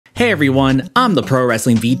Hey everyone, I'm the pro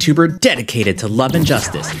wrestling VTuber dedicated to love and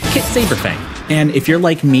justice, Kit Saberfang. And if you're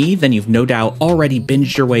like me, then you've no doubt already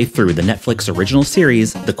binged your way through the Netflix original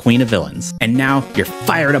series, The Queen of Villains. And now you're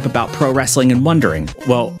fired up about pro wrestling and wondering,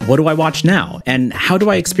 well, what do I watch now? And how do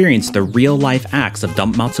I experience the real life acts of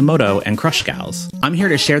Dump Matsumoto and Crush Gals? I'm here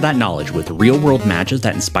to share that knowledge with real world matches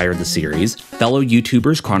that inspired the series, fellow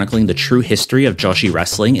YouTubers chronicling the true history of Joshi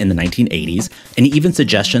wrestling in the 1980s, and even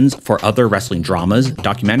suggestions for other wrestling dramas,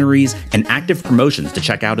 documentaries, and active promotions to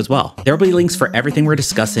check out as well. There will be links for everything we're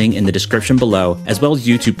discussing in the description below, as well as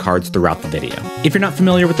YouTube cards throughout the video. If you're not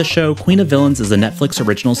familiar with the show, Queen of Villains is a Netflix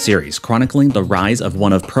original series chronicling the rise of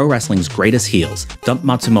one of pro wrestling's greatest heels, Dump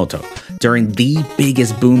Matsumoto, during the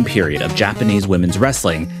biggest boom period of Japanese women's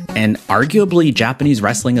wrestling, and arguably Japanese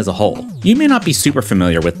wrestling as a whole. You may not be super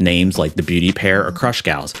familiar with names like the Beauty Pair or Crush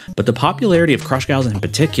Gals, but the popularity of Crush Gals in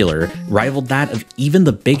particular rivaled that of even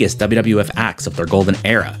the biggest WWF acts of their golden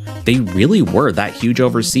era. They really were that huge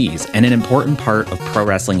overseas and an important part of pro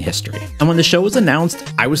wrestling history. And when the show was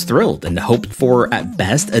announced, I was thrilled and hoped for, at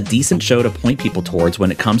best, a decent show to point people towards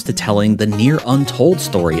when it comes to telling the near untold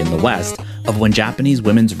story in the West of when Japanese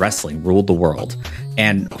women's wrestling ruled the world.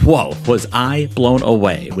 And whoa, was I blown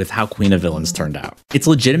away with how Queen of Villains turned out. It's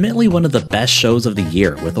legitimately one of the best shows of the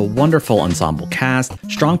year, with a wonderful ensemble cast,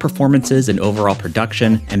 strong performances and overall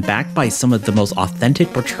production, and backed by some of the most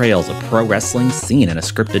authentic portrayals of pro wrestling seen in a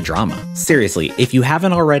scripted drama. Seriously, if you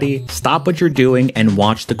haven't already, stop what you're doing and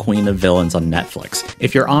watch The Queen of Villains on Netflix.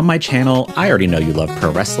 If you're on my channel, I already know you love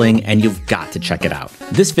pro wrestling and you've got to check it out.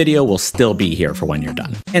 This video will still be here for when you're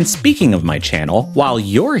done. And speaking of my channel, while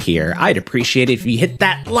you're here, I'd appreciate it if you hit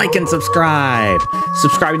that like and subscribe.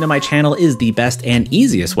 Subscribing to my channel is the best and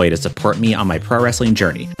easiest way to support me on my pro wrestling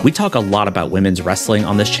journey. We talk a lot about women's wrestling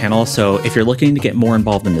on this channel, so if you're looking to get more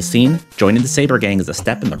involved in the scene, joining the Saber Gang is a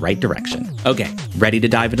step in the right direction. Okay, ready to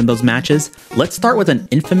dive into those matches? Let's start with an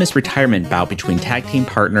infamous retirement bout between tag team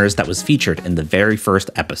partners that was featured in the very first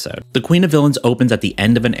episode. The Queen of Villains opens at the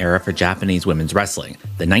end of an era for Japanese women's wrestling,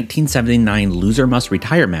 the 1979 Loser Must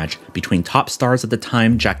Retire match between top stars at the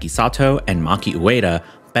time Sato and Maki Ueda,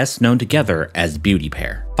 best known together as Beauty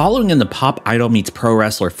Pair. Following in the pop idol meets pro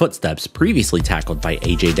wrestler footsteps previously tackled by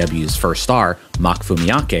AJW's first star, Maki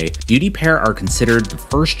Fumiake, Beauty Pair are considered the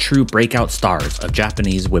first true breakout stars of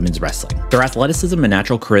Japanese women's wrestling. Their athleticism and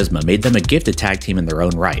natural charisma made them a gifted tag team in their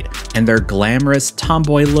own right, and their glamorous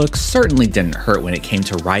tomboy look certainly didn't hurt when it came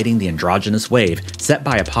to riding the androgynous wave set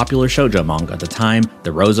by a popular shoujo manga at the time,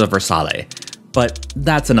 the Rosa Versailles. But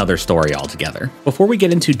that's another story altogether. Before we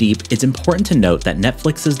get in too deep, it's important to note that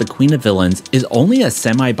Netflix's The Queen of Villains is only a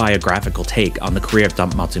semi-biographical take on the career of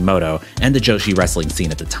Dump Matsumoto and the Joshi wrestling scene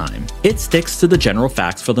at the time. It sticks to the general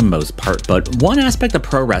facts for the most part, but one aspect of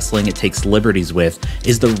pro wrestling it takes liberties with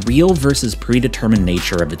is the real versus predetermined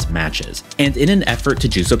nature of its matches. And in an effort to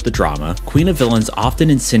juice up the drama, Queen of Villains often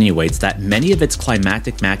insinuates that many of its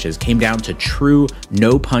climactic matches came down to true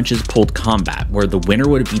no punches pulled combat, where the winner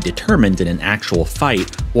would be determined in an actual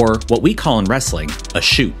fight, or what we call in wrestling, a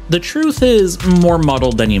shoot. The truth is more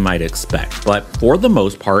muddled than you might expect, but for the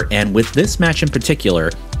most part, and with this match in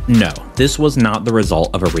particular, no, this was not the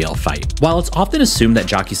result of a real fight. While it's often assumed that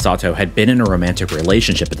Sato had been in a romantic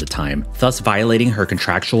relationship at the time, thus violating her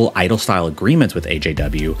contractual idol-style agreements with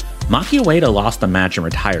AJW, Maki Ueda lost the match and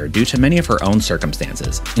retired due to many of her own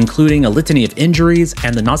circumstances, including a litany of injuries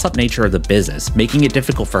and the non-stop nature of the business, making it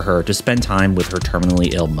difficult for her to spend time with her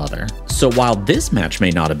terminally ill mother. So while this match may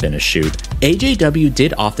not have been a shoot, AJW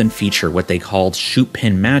did often feature what they called shoot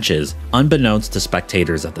pin matches, unbeknownst to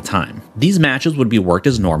spectators at the time. These matches would be worked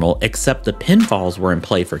as normal, except the pinfalls were in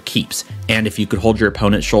play for keeps, and if you could hold your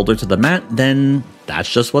opponent's shoulder to the mat, then that's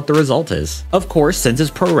just what the result is. Of course, since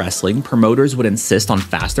it's pro wrestling, promoters would insist on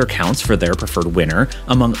faster counts for their preferred winner,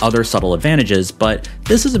 among other subtle advantages, but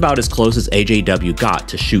this is about as close as AJW got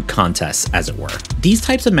to shoot contests, as it were. These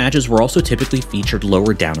types of matches were also typically featured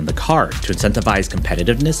lower down in the card to incentivize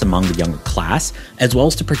competitiveness among the younger class, as well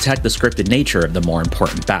as to protect the scripted nature of the more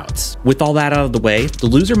important bouts. With all that out of the way, the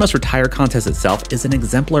Loser Must Retire contest itself is an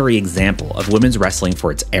exemplary example of women's wrestling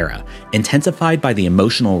for its era, intensified by the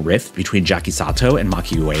emotional rift between Sato and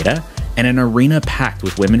Maki Ueda, and an arena packed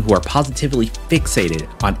with women who are positively fixated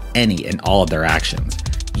on any and all of their actions.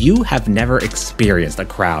 You have never experienced a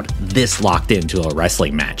crowd this locked into a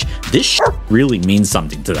wrestling match. This shit really means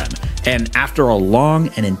something to them. And after a long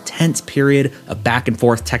and intense period of back and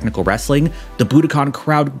forth technical wrestling, the Budokan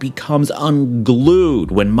crowd becomes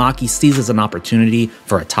unglued when Maki seizes an opportunity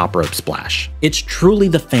for a top rope splash. It's truly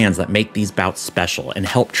the fans that make these bouts special and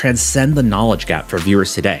help transcend the knowledge gap for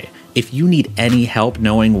viewers today. If you need any help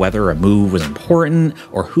knowing whether a move was important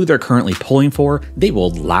or who they're currently pulling for, they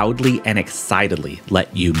will loudly and excitedly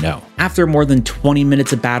let you know. After more than 20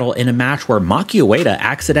 minutes of battle in a match where Maki Ueda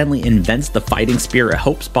accidentally invents the fighting spear at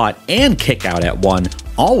Hope Spot and kick out at 1,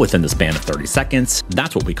 all within the span of 30 seconds,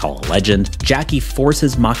 that's what we call a legend, Jackie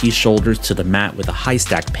forces Maki's shoulders to the mat with a high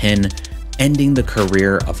stack pin, ending the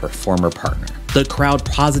career of her former partner. The crowd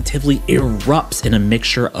positively erupts in a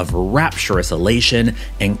mixture of rapturous elation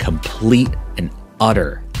and complete and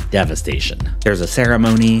utter devastation. There's a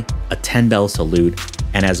ceremony, a 10-bell salute,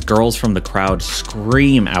 and as girls from the crowd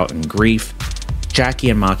scream out in grief, Jackie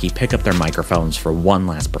and Maki pick up their microphones for one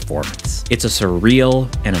last performance. It's a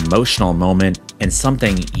surreal and emotional moment and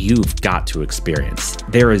something you've got to experience.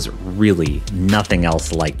 There is really nothing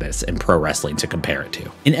else like this in pro wrestling to compare it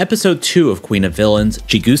to. In episode 2 of Queen of Villains,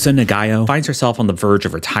 Chigusa Nagayo finds herself on the verge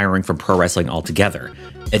of retiring from pro wrestling altogether,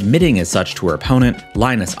 admitting as such to her opponent,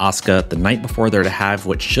 Lioness Asuka, the night before they're to have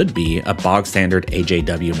what should be a bog-standard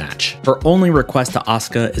AJW match. Her only request to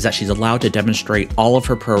Asuka is that she's allowed to demonstrate all of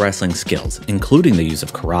her pro wrestling skills, including the use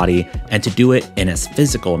of karate, and to do it in as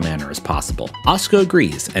physical a manner as possible. Asuka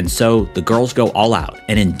agrees, and so the girls go all out,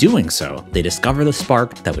 and in doing so, they discover the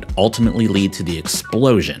spark that would ultimately lead to the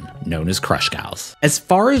explosion known as Crush Gals. As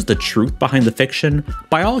far as the truth behind the fiction,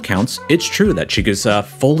 by all accounts, it's true that Chigusa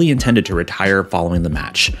fully intended to retire following the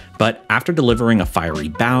match, but after delivering a fiery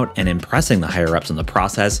bout and impressing the higher-ups in the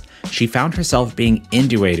process, she found herself being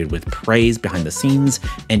inundated with praise behind the scenes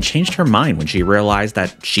and changed her mind when she realized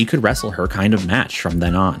that she could wrestle her kind of match from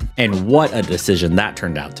then on. And what a decision that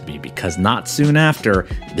turned out to be, because not soon after,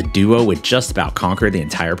 the duo would just about conquer the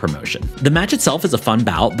entire promotion. The match itself is a fun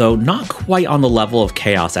bout, though not quite on the level of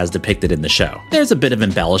chaos as depicted in the show. There's a bit of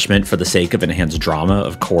embellishment for the sake of enhanced drama,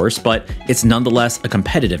 of course, but it's nonetheless a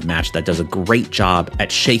competitive match that does a great job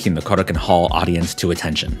at shaking the Korakuen Hall audience to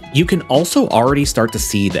attention. You can also already start to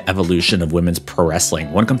see the evolution of women's pro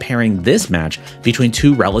wrestling when comparing this match between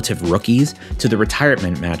two relative rookies to the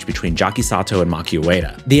retirement match between Sato and Maki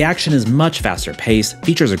Ueda. The action is much faster paced,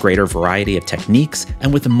 features a greater variety of techniques,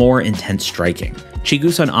 and with more intense striking.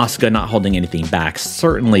 Chigusa and Asuka not holding anything back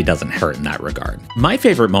certainly doesn't hurt in that regard. My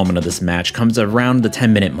favorite moment of this match comes around the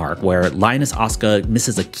 10-minute mark where Lioness Asuka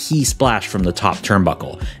misses a key splash from the top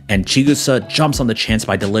turnbuckle, and Chigusa jumps on the chance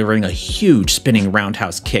by delivering a huge spinning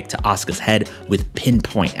roundhouse kick to Asuka's head with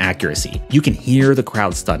pinpoint accuracy. You can hear the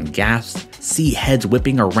crowd stunned gasps, see heads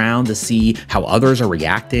whipping around to see how others are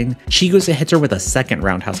reacting. Chigusa hits her with a second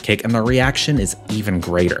roundhouse kick, and the reaction is even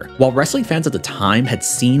greater. While wrestling fans at the time had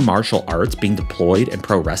seen martial arts being deployed in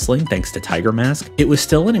pro wrestling thanks to Tiger Mask, it was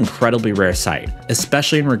still an incredibly rare sight,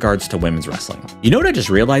 especially in regards to women's wrestling. You know what I just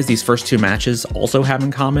realized these first two matches also have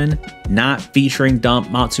in common? Not featuring Dump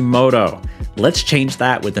Matsumoto. Let's change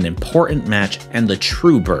that with an important match and the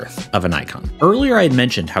true birth of an icon. Earlier I had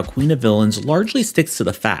mentioned how Queen of Villains largely sticks to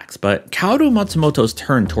the facts, but Kaoru Matsumoto's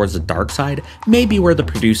turn towards the dark side may be where the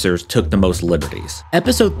producers took the most liberties.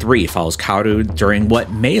 Episode 3 follows Kaoru during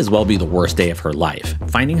what may as well be the worst day of her life,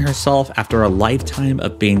 finding herself after a lifetime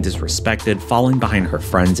of being disrespected, falling behind her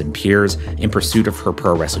friends and peers in pursuit of her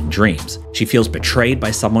pro wrestling dreams. She feels betrayed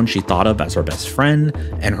by someone she thought of as her best friend,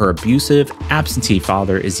 and her abusive, absentee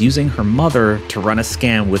father is using her mother to run a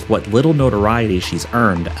scam with what little notoriety she's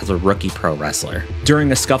earned as a rookie pro wrestler.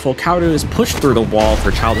 During a scuffle, Kaoru is pushed through the wall of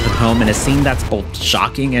her childhood home in a scene that's both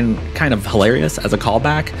shocking and kind of hilarious as a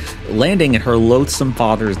callback, landing in her loathsome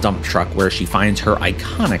father's dump truck where she finds her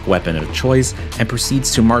iconic weapon of choice and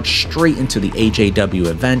proceeds to march straight into the AJW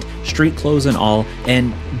event, street clothes and all,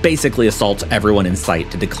 and basically assaults everyone in sight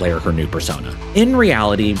to declare her new persona. In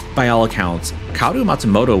reality, by all accounts, Kaoru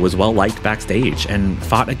Matsumoto was well liked backstage and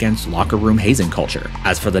fought against locker room hazing culture.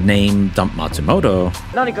 As for the name Dump Matsumoto,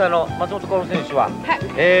 何か松本薫選手は、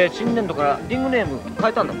新年度からリングネーム変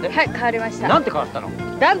えたんだって。はい、変わりました。なんて変わったの？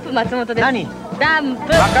ダンプ松本です。何？ダンプ。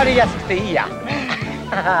わかりやすくていいや。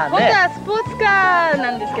本当はスポーツカー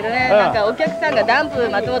なんですけどね、なんかお客さんがダンプ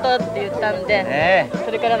松本って言ったんで、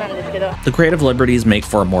それからなんですけど。The creative liberties make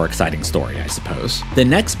for a more exciting story, I suppose. The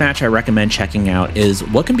next match I recommend checking out is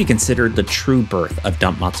what can be considered the true birth of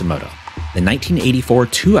Dump Matsumoto. The 1984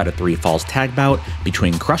 2 out of 3 Falls tag bout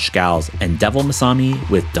between Crush Gals and Devil Masami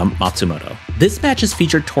with Dump Matsumoto. This match is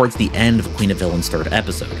featured towards the end of Queen of Villains' 3rd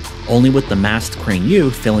episode, only with the masked Crane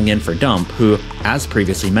Yu filling in for Dump, who, as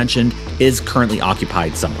previously mentioned, is currently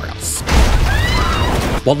occupied somewhere else.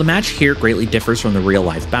 While the match here greatly differs from the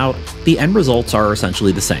real-life bout, the end results are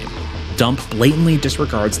essentially the same. Dump blatantly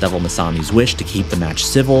disregards Devil Masami's wish to keep the match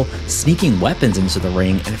civil, sneaking weapons into the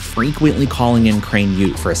ring and frequently calling in Crane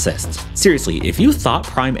Ute for assists. Seriously, if you thought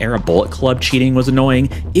Prime Era Bullet Club cheating was annoying,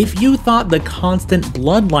 if you thought the constant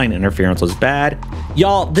bloodline interference was bad,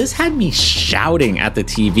 y'all, this had me shouting at the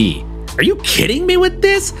TV. Are you kidding me with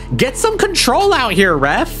this? Get some control out here,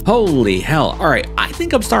 ref! Holy hell. Alright, I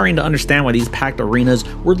think I'm starting to understand why these packed arenas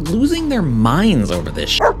were losing their minds over this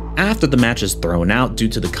shit. After the match is thrown out due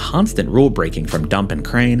to the constant rule breaking from Dump and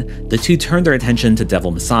Crane, the two turn their attention to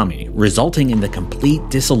Devil Masami, resulting in the complete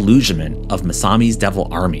disillusionment of Masami's Devil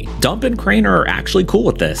Army. Dump and Crane are actually cool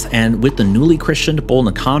with this, and with the newly christened Bull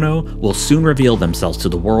Nakano, will soon reveal themselves to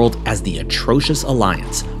the world as the Atrocious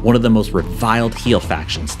Alliance, one of the most reviled heel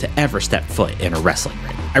factions to ever step foot in a wrestling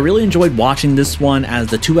ring. I really enjoyed watching this one, as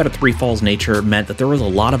the 2 out of 3 falls nature meant that there was a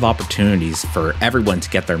lot of opportunities for everyone to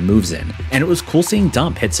get their moves in, and it was cool seeing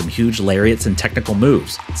Dump hit some huge lariats and technical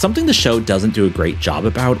moves. Something the show doesn't do a great job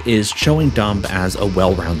about is showing Dump as a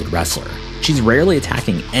well-rounded wrestler. She's rarely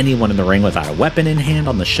attacking anyone in the ring without a weapon in hand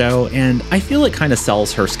on the show, and I feel it kind of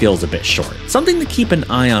sells her skills a bit short. Something to keep an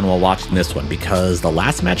eye on while watching this one, because the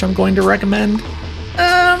last match I'm going to recommend,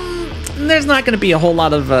 there's not going to be a whole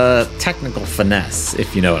lot of technical finesse,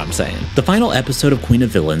 if you know what I'm saying. The final episode of Queen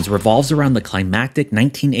of Villains revolves around the climactic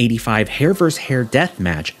 1985 hair vs. hair death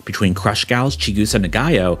match between Crush Gal's Chigusa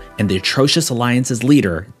Nagayo and the Atrocious Alliance's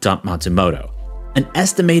leader, Dump Matsumoto. An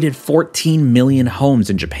estimated 14 million homes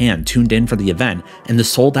in Japan tuned in for the event, and the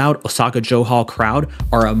sold-out Osaka Joe Hall crowd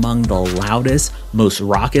are among the loudest, most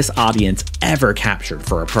raucous audience ever captured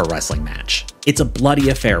for a pro wrestling match. It's a bloody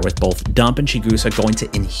affair, with both Dump and Chigusa going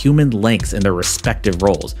to inhuman lengths in their respective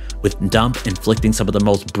roles, with Dump inflicting some of the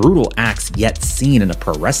most brutal acts yet seen in a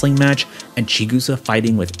pro wrestling match, and Chigusa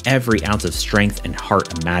fighting with every ounce of strength and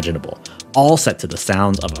heart imaginable, all set to the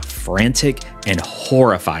sounds of a frantic and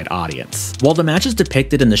horrified audience. While the match is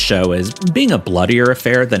depicted in the show as being a bloodier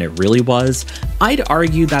affair than it really was, I'd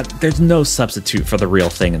argue that there's no substitute for the real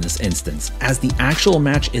thing in this instance, as the actual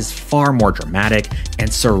match is far more dramatic and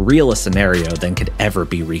surreal a scenario than could ever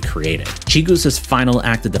be recreated. Chigusa's final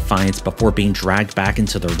act of defiance before being dragged back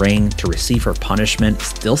into the ring to receive her punishment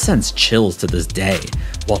still sends chills to this day,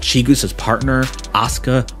 while Chigusa's partner,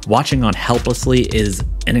 Asuka, watching on helplessly is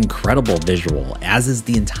an incredible visual, as is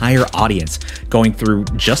the entire audience going through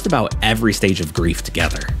just about every stage of grief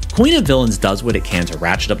together. Queen of Villains does what it can to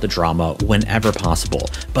ratchet up the drama whenever possible,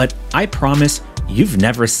 but I promise you've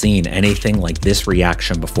never seen anything like this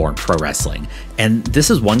reaction before in pro wrestling, and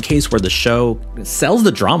this is one case where the show sells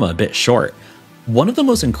the drama a bit short. One of the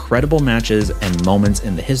most incredible matches and moments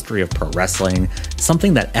in the history of pro wrestling,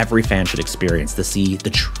 something that every fan should experience to see the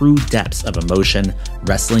true depths of emotion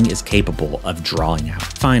wrestling is capable of drawing out.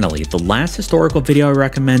 Finally, the last historical video I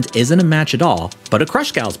recommend isn't a match at all, but a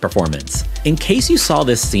Crush Gal's performance. In case you saw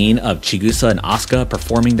this scene of Chigusa and Asuka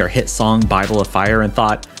performing their hit song Bible of Fire and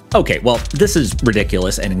thought, okay, well, this is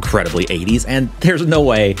ridiculous and incredibly 80s, and there's no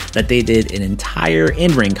way that they did an entire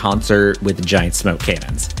in-ring concert with giant smoke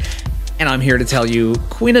cannons. And I'm here to tell you,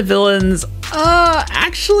 Queen of Villains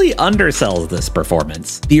actually undersells this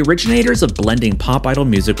performance. The originators of blending pop idol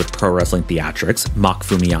music with pro wrestling theatrics, Mock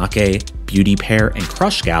Fumiyake, Beauty Pair, and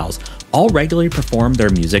Crush Gals, all regularly perform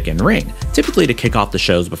their music in ring, typically to kick off the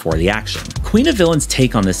shows before the action. Queen of Villains'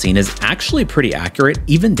 take on the scene is actually pretty accurate,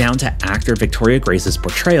 even down to actor Victoria Grace's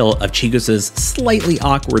portrayal of Chigusa's slightly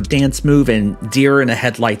awkward dance move and deer in a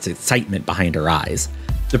headlights excitement behind her eyes.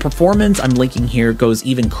 The performance I'm linking here goes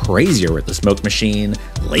even crazier with the smoke machine,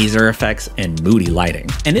 laser effects, and moody lighting.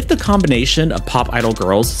 And if the combination of pop idol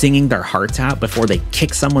girls singing their hearts out before they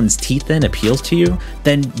kick someone's teeth in appeals to you,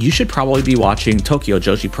 then you should probably be watching Tokyo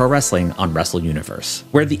Joshi Pro Wrestling on Wrestle Universe,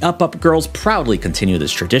 where the Up Up girls proudly continue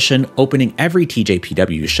this tradition, opening every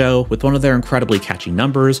TJPW show with one of their incredibly catchy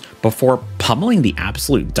numbers before pummeling the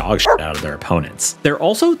absolute dog shit out of their opponents. They're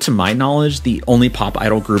also, to my knowledge, the only pop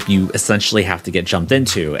idol group you essentially have to get jumped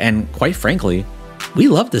into, and quite frankly, we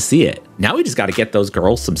love to see it. Now we just gotta get those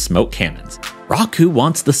girls some smoke cannons. Raku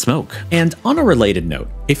wants the smoke. And on a related note,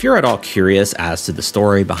 if you're at all curious as to the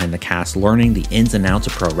story behind the cast learning the ins and outs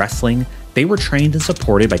of pro wrestling, they were trained and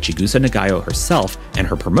supported by Chigusa Nagayo herself and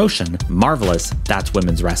her promotion, Marvelous That's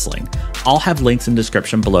Women's Wrestling. I'll have links in the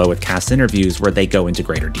description below with cast interviews where they go into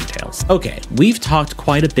greater details. Okay, we've talked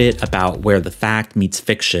quite a bit about where the fact meets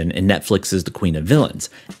fiction in Netflix's The Queen of Villains,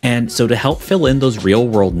 and so to help fill in those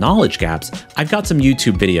real-world knowledge gaps, I've got some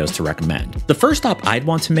YouTube videos to recommend. The first stop I'd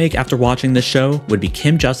want to make after watching this show would be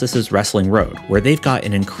Kim Justice's Wrestling Road, where they've got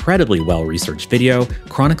an incredibly well-researched video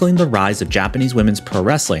chronicling the rise of Japanese women's pro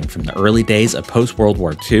wrestling from the early early days of post-World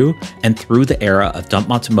War II and through the era of Dump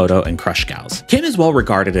Matsumoto and Crush Gals. Kim is well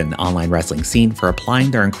regarded in the online wrestling scene for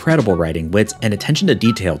applying their incredible writing wits and attention to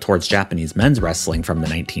detail towards Japanese men's wrestling from the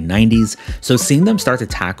 1990s, so seeing them start to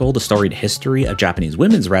tackle the storied history of Japanese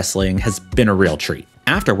women's wrestling has been a real treat.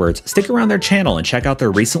 Afterwards, stick around their channel and check out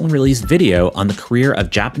their recently released video on the career of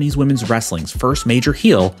Japanese women's wrestling's first major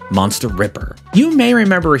heel, Monster Ripper. You may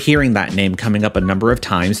remember hearing that name coming up a number of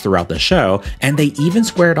times throughout the show, and they even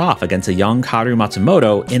squared off against a young Kaoru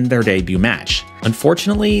Matsumoto in their debut match.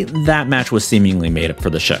 Unfortunately, that match was seemingly made up for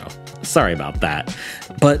the show. Sorry about that.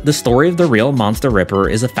 But the story of the real Monster Ripper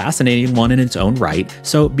is a fascinating one in its own right,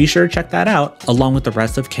 so be sure to check that out, along with the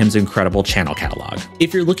rest of Kim's incredible channel catalog.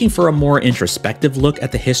 If you're looking for a more introspective look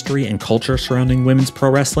at the history and culture surrounding women's pro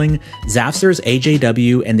wrestling, Xavster's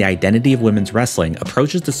AJW and the Identity of Women's Wrestling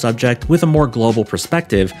approaches the subject with a more global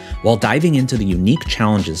perspective while diving into the unique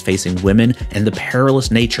challenges facing women and the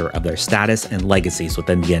perilous nature of their status and legacies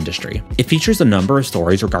within the industry. It features a number of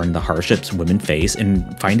stories regarding the hardships women face in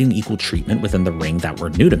finding equal treatment within the ring that were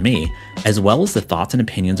new to me, as well as the thoughts and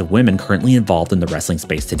opinions of women currently involved in the wrestling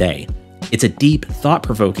space today. It's a deep,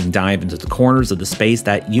 thought-provoking dive into the corners of the space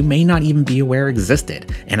that you may not even be aware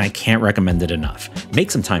existed, and I can't recommend it enough.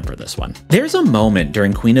 Make some time for this one. There's a moment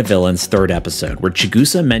during Queen of Villains' third episode where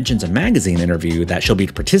Chigusa mentions a magazine interview that she'll be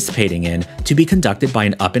participating in to be conducted by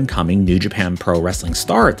an up-and-coming New Japan Pro Wrestling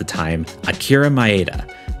star at the time, Akira Maeda.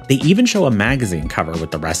 They even show a magazine cover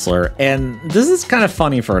with the wrestler, and this is kind of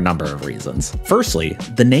funny for a number of reasons. Firstly,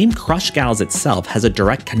 the name Crush Gals itself has a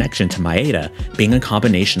direct connection to Maeda, being a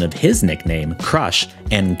combination of his nickname, Crush,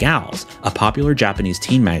 and Gals, a popular Japanese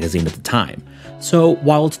teen magazine at the time. So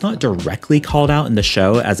while it's not directly called out in the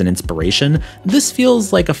show as an inspiration, this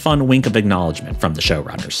feels like a fun wink of acknowledgement from the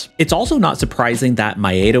showrunners. It's also not surprising that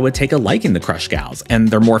Maeda would take a liking to Crush Gals and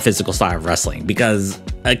their more physical style of wrestling, because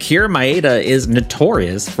Akira Maeda is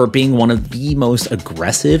notorious for being one of the most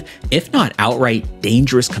aggressive, if not outright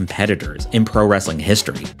dangerous competitors in pro wrestling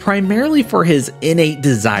history, primarily for his innate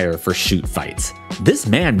desire for shoot fights. This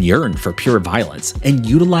man yearned for pure violence and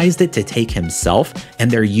utilized it to take himself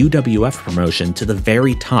and their UWF promotion to the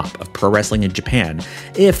very top of pro wrestling in Japan,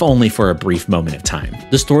 if only for a brief moment of time.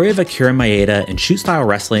 The story of Akira Maeda and shoot-style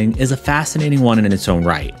wrestling is a fascinating one in its own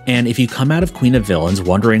right, and if you come out of Queen of Villains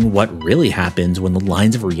wondering what really happens when the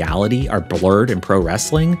lines of reality are blurred in pro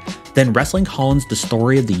wrestling, then Wrestling Collins' The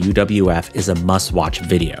Story of the UWF is a must-watch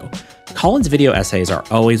video. Collins' video essays are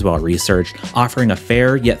always well-researched, offering a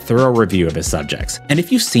fair yet thorough review of his subjects. And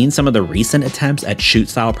if you've seen some of the recent attempts at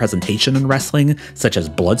shoot-style presentation in wrestling, such as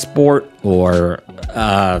Bloodsport or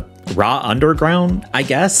Raw Underground, I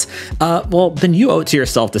guess, well, then you owe it to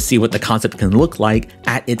yourself to see what the concept can look like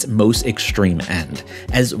at its most extreme end,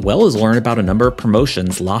 as well as learn about a number of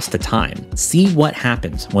promotions lost to time. See what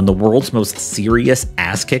happens when the world's most serious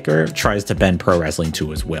ass kicker tries to bend pro wrestling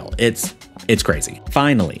to his will. It's crazy.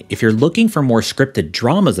 Finally, if you're looking for more scripted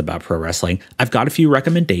dramas about pro wrestling, I've got a few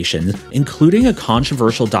recommendations, including a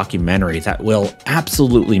controversial documentary that will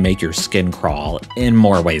absolutely make your skin crawl in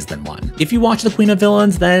more ways than one. If you watch The Queen of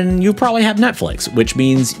Villains, then you probably have Netflix, which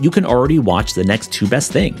means you can already watch the next two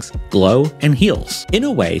best things, Glow and Heels. In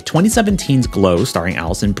a way, 2017's Glow, starring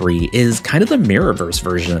Alison Brie, is kind of the Mirrorverse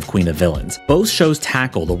version of Queen of Villains. Both shows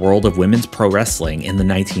tackle the world of women's pro wrestling in the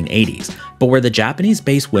 1980s, but where the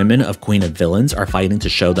Japanese-based women of Queen of Villains are fighting to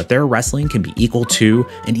show that their wrestling can be equal to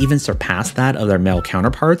and even surpass that of their male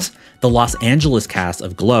counterparts, the Los Angeles cast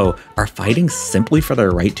of Glow are fighting simply for their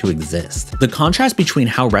right to exist. The contrast between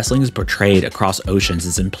how wrestling is portrayed across oceans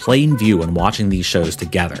is in plain view when watching these shows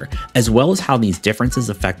together, as well as how these differences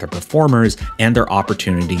affect their performers and their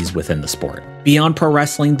opportunities within the sport. Beyond pro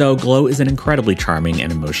wrestling, though, Glow is an incredibly charming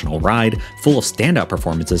and emotional ride, full of standout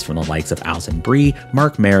performances from the likes of Alison Brie,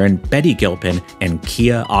 Mark Maron, Betty Gilpin, and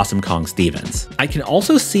Kia Awesome Kong Stevens. I can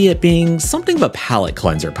also see it being something of a palate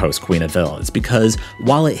cleanser post Queen of Villains, because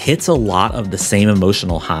while it hits a lot of the same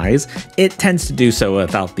emotional highs, it tends to do so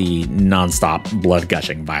without the non-stop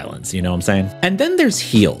blood-gushing violence, you know what I'm saying? And then there's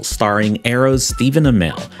Heels, starring Arrow's Stephen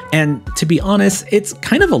Amell, and to be honest, it's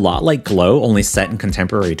kind of a lot like Glow, only set in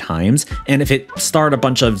contemporary times, and if it starred a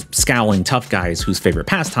bunch of scowling tough guys whose favorite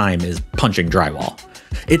pastime is punching drywall.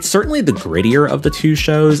 It's certainly the grittier of the two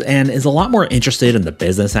shows and is a lot more interested in the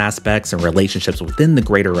business aspects and relationships within the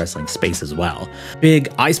greater wrestling space as well. Big,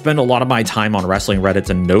 I spend a lot of my time on wrestling Reddit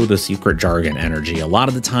to know the secret jargon energy. A lot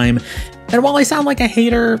of the time, And while I sound like a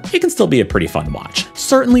hater, it can still be a pretty fun watch.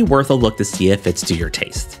 Certainly worth a look to see if it's to your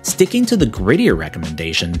taste. Sticking to the grittier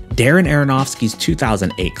recommendation, Darren Aronofsky's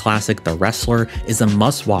 2008 classic The Wrestler is a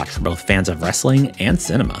must-watch for both fans of wrestling and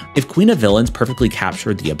cinema. If Queen of Villains perfectly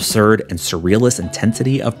captured the absurd and surrealist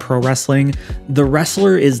intensity of pro wrestling, The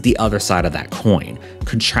Wrestler is the other side of that coin,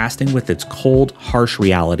 contrasting with its cold, harsh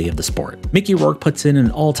reality of the sport. Mickey Rourke puts in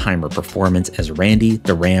an all-timer performance as Randy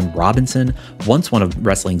the Ram Robinson, once one of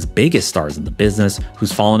wrestling's biggest stars in the business,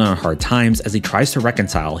 who's fallen on hard times as he tries to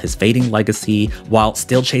reconcile his fading legacy while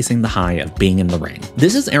still chasing the high of being in the ring.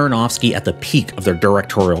 This is Aronofsky at the peak of their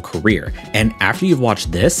directorial career, and after you've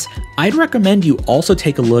watched this, I'd recommend you also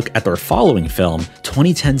take a look at their following film,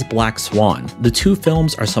 2010's Black Swan. The two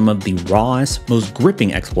films are some of the rawest, most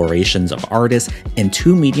gripping explorations of artists in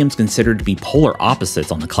two mediums considered to be polar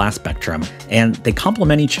opposites on the class spectrum, and they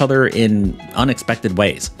complement each other in unexpected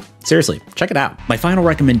ways. Seriously, check it out. My final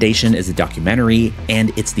recommendation is a documentary,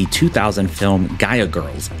 and it's the 2000 film Gaia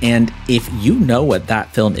Girls. And if you know what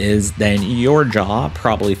that film is, then your jaw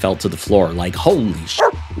probably fell to the floor like, holy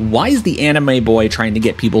shit. Why is the anime boy trying to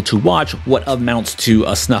get people to watch what amounts to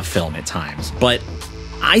a snuff film at times? But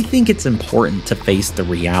I think it's important to face the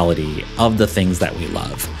reality of the things that we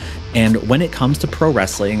love. And when it comes to pro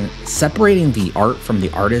wrestling, separating the art from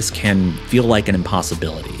the artist can feel like an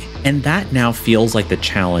impossibility. And that now feels like the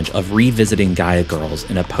challenge of revisiting Gaia Girls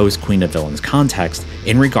in a post-Queen of Villains context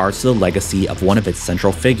in regards to the legacy of one of its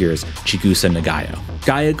central figures, Chigusa Nagayo.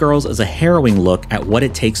 Gaia Girls is a harrowing look at what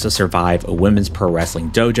it takes to survive a women's pro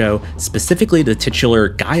wrestling dojo, specifically the titular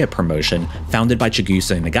Gaia promotion founded by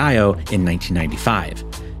Chigusa Nagayo in 1995.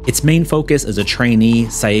 Its main focus is a trainee,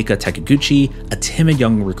 Saika Takiguchi, a timid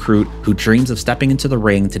young recruit who dreams of stepping into the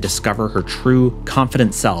ring to discover her true,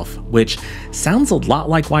 confident self, which sounds a lot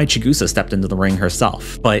like why Chigusa stepped into the ring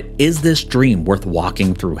herself. But is this dream worth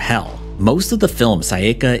walking through hell? Most of the film,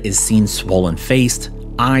 Saika is seen swollen-faced,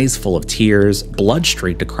 eyes full of tears, blood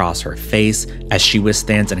streaked across her face as she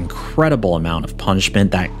withstands an incredible amount of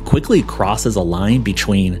punishment that quickly crosses a line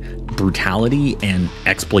between brutality and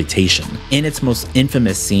exploitation. In its most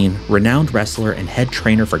infamous scene, renowned wrestler and head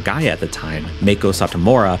trainer for Gaia at the time, Meiko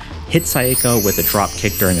Satomura, hit Saika with a drop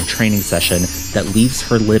kick during a training session that leaves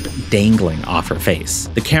her lip dangling off her face.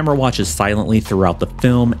 The camera watches silently throughout the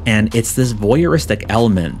film, and it's this voyeuristic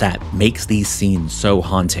element that makes these scenes so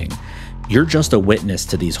haunting. You're just a witness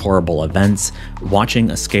to these horrible events,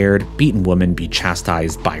 watching a scared, beaten woman be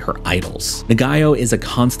chastised by her idols. Nagayo is a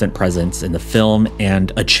constant presence in the film,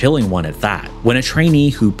 and a chilling one at that. When a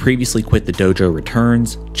trainee who previously quit the dojo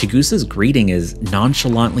returns, Chigusa's greeting is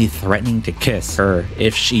nonchalantly threatening to kiss her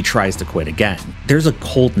if she tries to quit again. There's a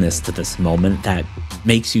coldness to this moment that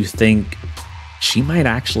makes you think she might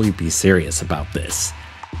actually be serious about this.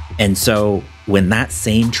 And so, when that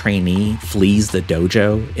same trainee flees the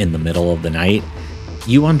dojo in the middle of the night,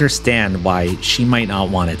 you understand why she might not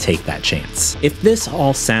want to take that chance. If this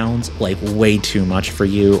all sounds like way too much for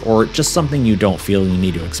you, or just something you don't feel you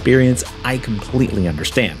need to experience, I completely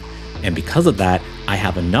understand. And because of that, I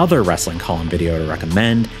have another Wrestling Column video to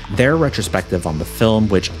recommend, their retrospective on the film,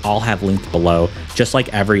 which I'll have linked below, just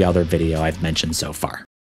like every other video I've mentioned so far.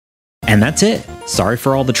 And that's it. Sorry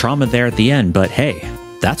for all the trauma there at the end, but hey,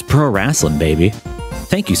 that's pro wrestling, baby.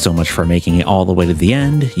 Thank you so much for making it all the way to the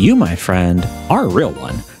end. You, my friend, are a real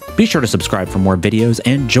one. Be sure to subscribe for more videos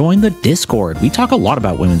and join the Discord. We talk a lot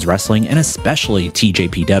about women's wrestling and especially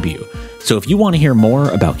TJPW. So if you want to hear more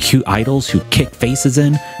about cute idols who kick faces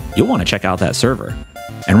in, you'll want to check out that server.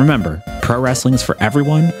 And remember, pro wrestling is for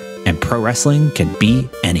everyone, and pro wrestling can be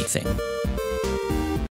anything.